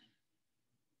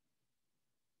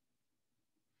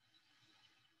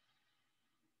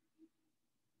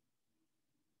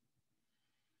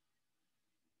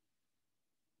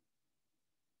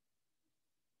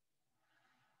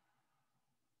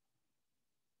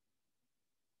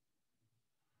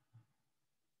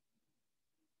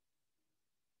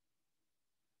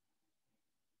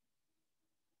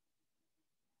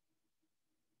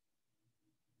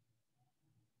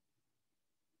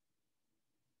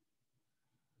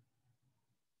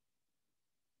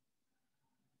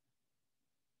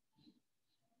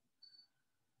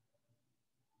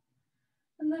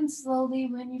 And then slowly,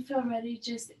 when you feel ready,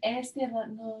 just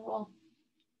estirando.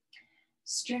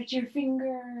 Stretch your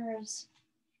fingers.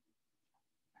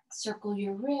 Circle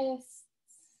your wrists.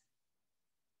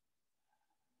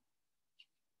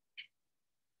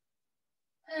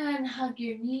 And hug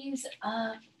your knees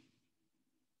up.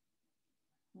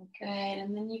 Good.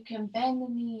 And then you can bend the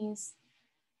knees.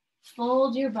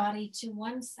 Fold your body to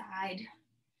one side.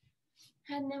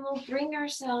 And then we'll bring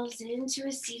ourselves into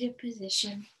a seated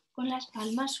position con las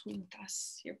palmas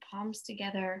juntas, your palms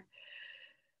together.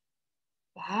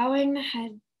 Bowing the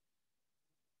head,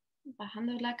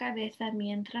 bajando la cabeza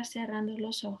mientras cerrando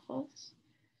los ojos.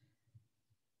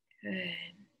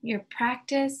 Good. Your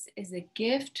practice is a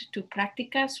gift. Tu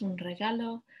práctica es un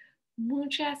regalo.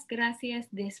 Muchas gracias.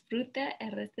 Disfruta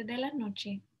el resto de la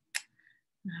noche.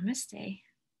 Namaste.